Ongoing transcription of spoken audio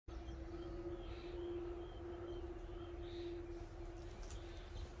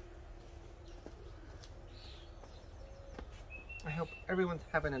hope everyone's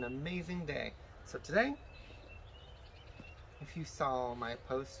having an amazing day. So today, if you saw my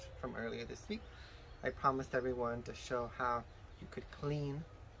post from earlier this week, I promised everyone to show how you could clean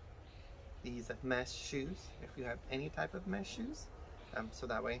these mesh shoes, if you have any type of mesh shoes, so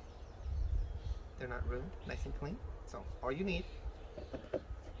that way they're not ruined, nice and clean. So all you need,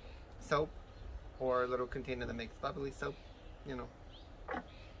 soap or a little container that makes bubbly soap, you know,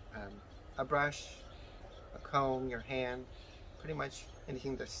 a brush, a comb, your hand, pretty much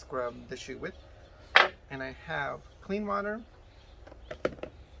anything to scrub the shoe with. And I have clean water,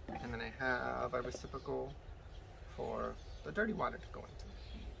 and then I have a reciprocal for the dirty water to go into.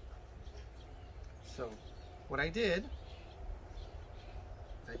 So what I did,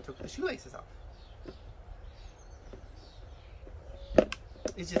 I took the shoelaces off.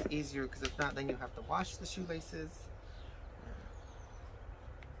 It's just easier because if not, then you have to wash the shoelaces.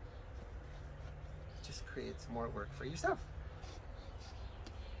 It just creates more work for yourself.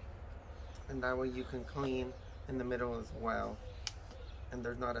 And that way you can clean in the middle as well. And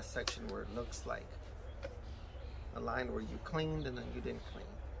there's not a section where it looks like a line where you cleaned and then you didn't clean.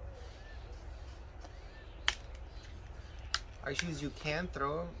 Our shoes you can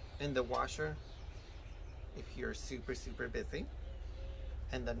throw in the washer if you're super busy.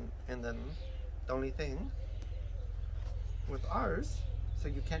 And then the only thing with ours, so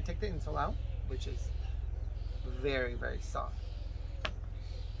you can't take the insole out, which is very soft.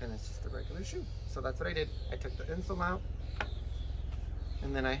 And it's just a regular shoe. So that's what I did. I took the insole out,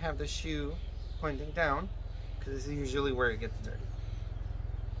 and then I have the shoe pointing down because this is usually where it gets dirty.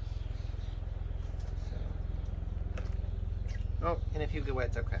 So. Oh, and if you get wet,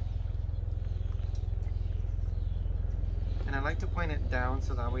 it's okay. And I like to point it down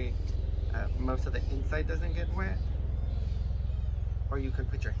so that way most of the inside doesn't get wet. Or you can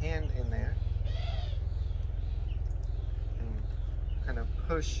put your hand in there and kind of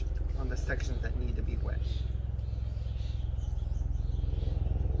push on the sections that need to be wet.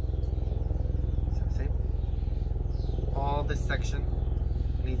 So see, all this section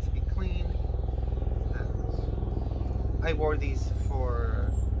needs to be clean. I wore these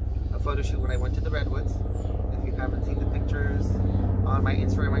for a photo shoot when I went to the Redwoods. If you haven't seen the pictures on my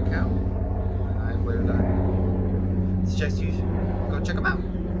Instagram account, I would suggest you go check them out.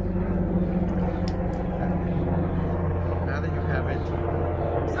 Now that you have it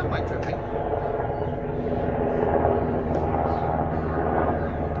somewhat dripping,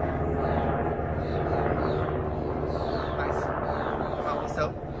 nice foamy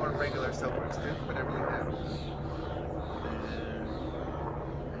soap or regular soap works too, whatever you have.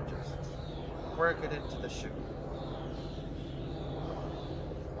 And just work it into the shoe.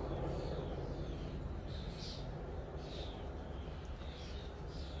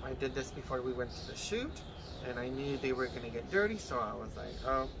 I did this before we went to the shoot, and I knew they were going to get dirty, so I was like,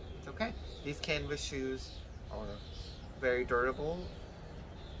 oh, it's okay. These canvas shoes are very durable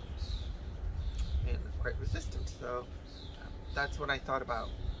and quite resistant, so that's what I thought about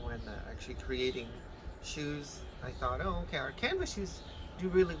when actually creating shoes. I thought, oh, okay, our canvas shoes do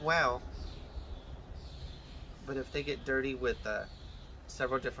really well, but if they get dirty with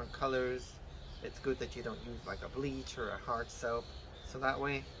several different colors, it's good that you don't use like a bleach or a hard soap, so that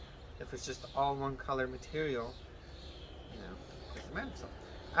way if it's just all one color material, you know, it doesn't matter. So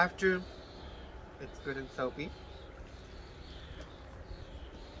after it's good and soapy,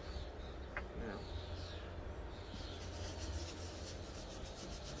 you know,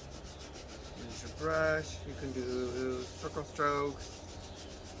 use your brush. You can do circle strokes,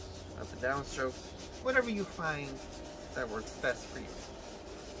 up and down strokes, whatever you find that works best for you.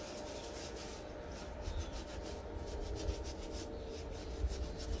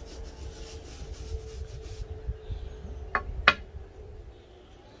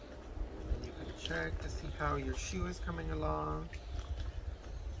 Check to see how your shoe is coming along.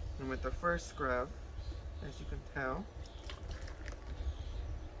 And with the first scrub, as you can tell,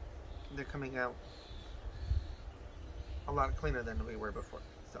 they're coming out a lot cleaner than we were before.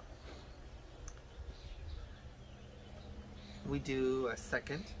 So we do a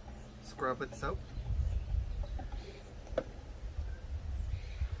second scrub with soap.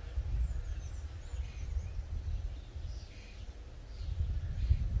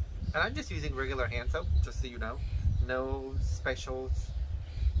 And I'm just using regular hand soap, just so you know. No special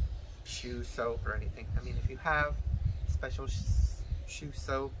shoe soap or anything. I mean, if you have special shoe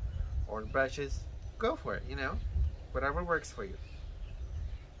soap or brushes, go for it, you know. Whatever works for you.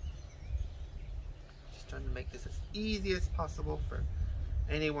 Just trying to make this as easy as possible for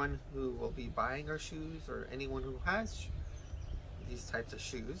anyone who will be buying our shoes or anyone who has these types of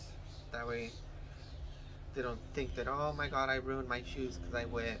shoes. That way They don't think that, oh my god, I ruined my shoes because I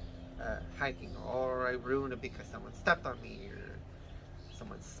went hiking, or I ruined it because someone stepped on me, or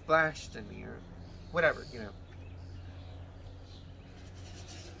someone splashed in me, or whatever, you know.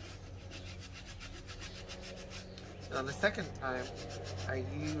 And on the second time,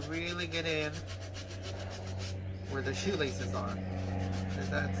 you really get in where the shoelaces are, because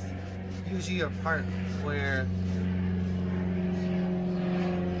that's usually a part where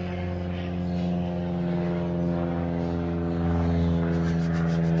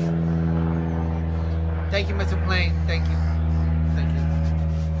thank you, Mr. Plane. Thank you. Thank you.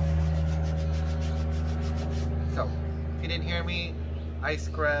 So, if you didn't hear me, I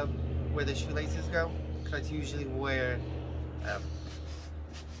scrub where the shoelaces go. That's usually where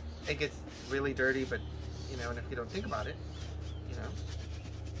it gets really dirty, but, you know, and if you don't think about it, you know,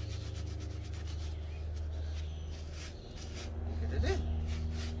 get it in.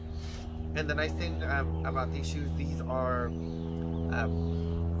 And the nice thing about these shoes, these are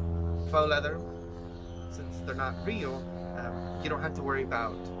faux leather. Since they're not real, you don't have to worry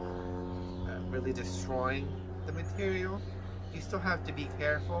about really destroying the material. You still have to be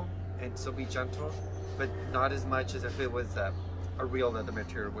careful and still be gentle, but not as much as if it was a real leather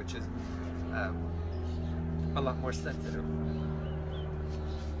material, which is a lot more sensitive.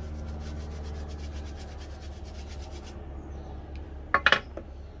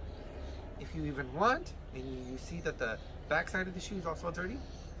 If you even want, and you see that the back side of the shoe is also dirty,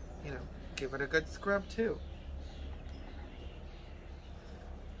 you know, give it a good scrub too.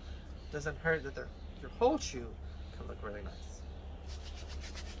 Doesn't hurt that your whole shoe can look really nice.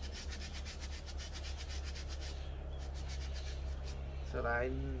 So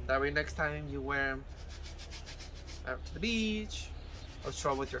that way next time you wear them out to the beach, or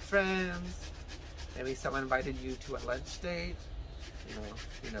stroll with your friends, maybe someone invited you to a lunch date, you know,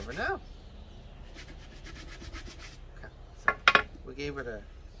 you never know. Okay, so we gave it a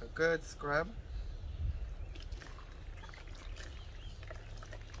good scrub.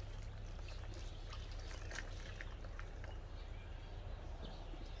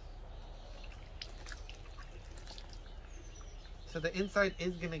 So the inside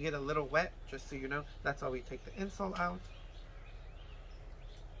is going to get a little wet, just so you know. That's why we take the insole out.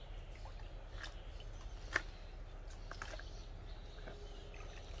 Okay.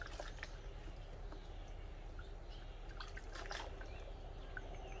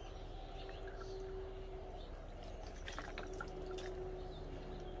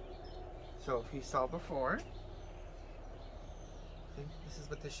 So if you saw before, see, this is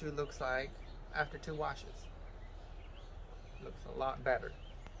what the shoe looks like after 2 washes. Looks a lot better.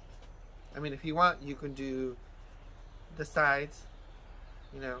 I mean, if you want, you can do the sides,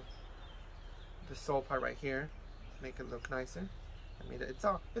 you know, the sole part right here, make it look nicer. I mean, it's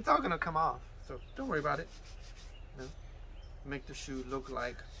all gonna come off, so don't worry about it. You know, make the shoe look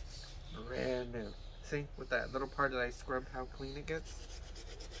like brand new. See, with that little part that I scrubbed, how clean it gets.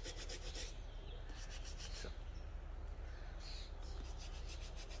 So.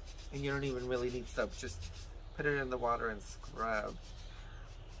 And you don't even really need soap, just put it in the water and scrub.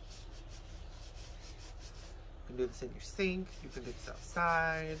 You can do this in your sink, you can do this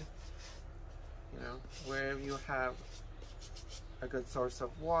outside, you know, wherever you have a good source of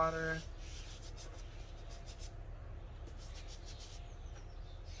water.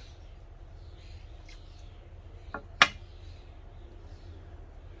 If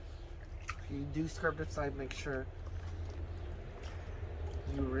you do scrub the side, make sure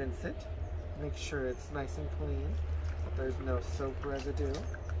you rinse it. Make sure it's nice and clean, that there's no soap residue.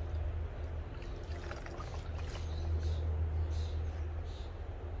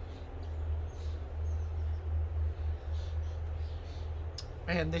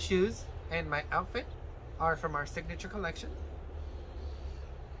 And the shoes and my outfit are from our signature collection.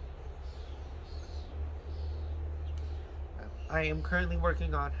 I am currently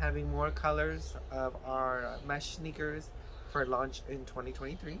working on having more colors of our mesh sneakers for launch in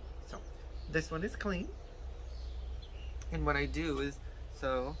 2023. So this one is clean. And what I do is,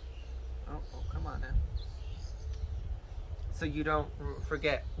 so, oh come on now. So you don't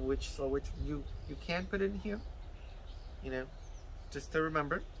forget which you can put in here, you know, just to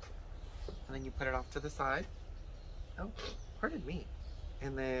remember. And then you put it off to the side. Oh, pardon me.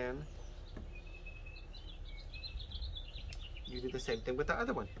 And then you do the same thing with the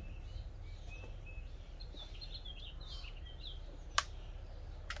other one.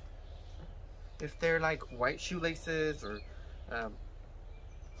 If they're like white shoelaces or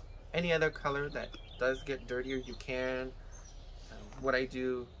any other color that does get dirtier, you can. What I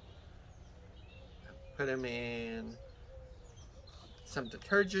do, put them in some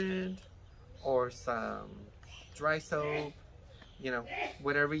detergent, or some dry soap, you know,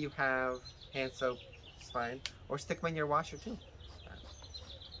 whatever you have, hand soap is fine, or stick them in your washer too.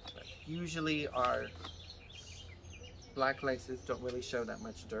 But usually our black laces don't really show that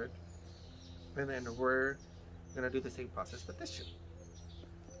much dirt, and then we're gonna do the same process with this shoe.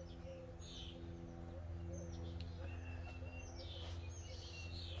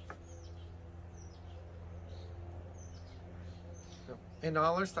 In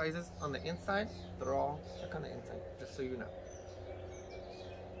all our sizes on the inside, they're all stuck on the inside, just so you know.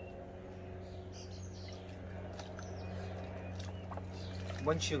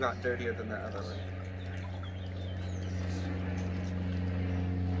 One shoe got dirtier than the other one.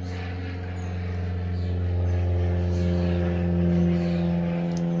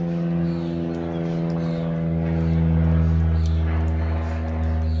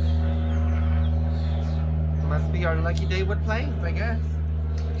 Must be our lucky day with planes, I guess.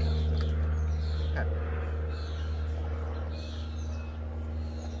 Okay.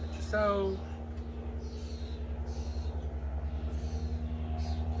 So,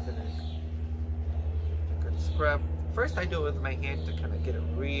 a good scrub. First I do it with my hand to kind of get it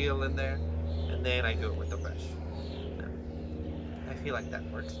real in there, and then I do it with the brush. I feel like that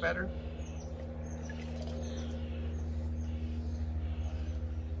works better.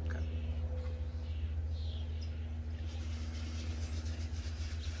 Okay.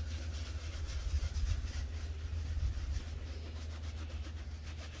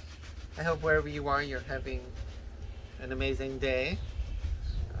 I hope wherever you are, you're having an amazing day.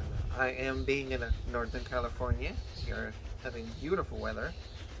 I am being in Northern California. You're having beautiful weather.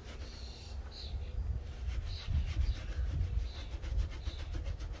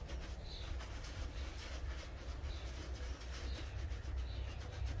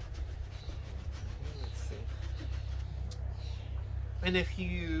 Let's see. And if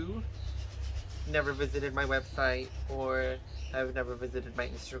you never visited my website or have never visited my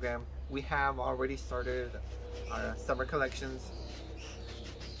Instagram, we have already started our summer collections.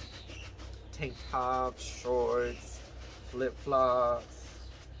 Tank tops, shorts, flip-flops.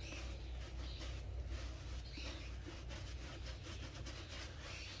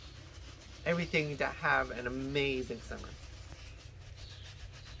 Everything that have an amazing summer.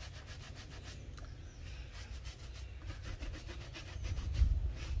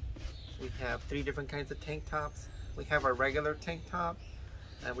 We have 3 different kinds of tank tops. We have our regular tank top,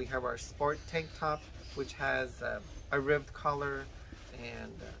 and we have our sport tank top, which has a ribbed collar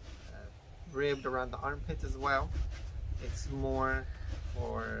and ribbed around the armpits as well. It's more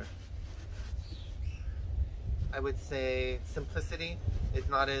for, I would say, simplicity. It's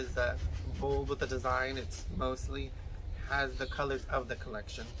not as bold with the design. It's mostly has the colors of the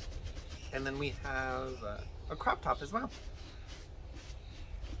collection. And then we have a crop top as well.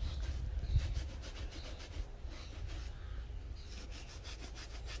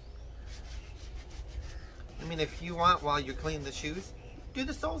 I mean, if you want, while you clean the shoes, do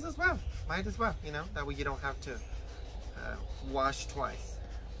the soles as well. Might as well, you know, that way you don't have to wash twice.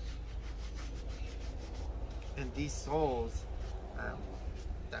 And these soles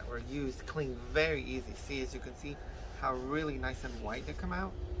that were used clean very easy. See, as you can see how really nice and white they come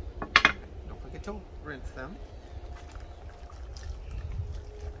out. Don't forget to rinse them.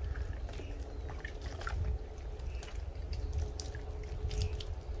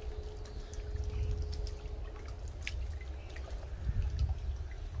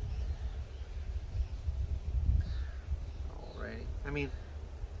 I mean,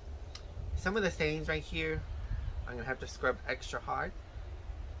 some of the stains right here, I'm gonna have to scrub extra hard,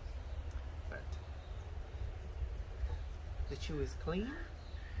 but the shoe is clean.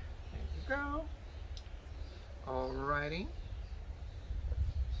 There you go. Alrighty.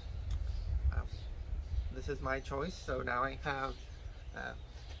 This is my choice, so now I have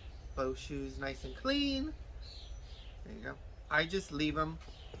both shoes nice and clean. There you go. I just leave them,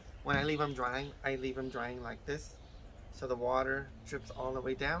 when I leave them drying, I leave them drying like this. So the water drips all the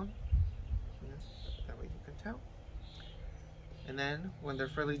way down. Yeah, that way you can tell. And then when they're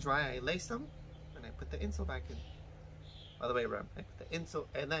fairly dry, I lace them and I put the insole back in. Other way around. I put the insole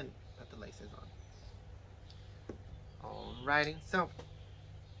and then put the laces on. Alrighty, so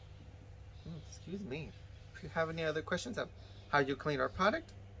excuse me. If you have any other questions of how you clean our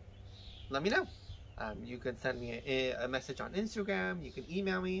product, let me know. You can send me a message on Instagram. You can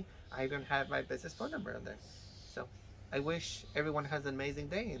email me. I even have my business phone number on there. So I wish everyone has an amazing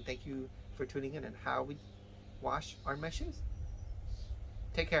day, and thank you for tuning in on how we wash our mesh shoes.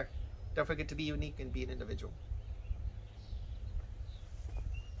 Take care. Don't forget to be unique and be an individual.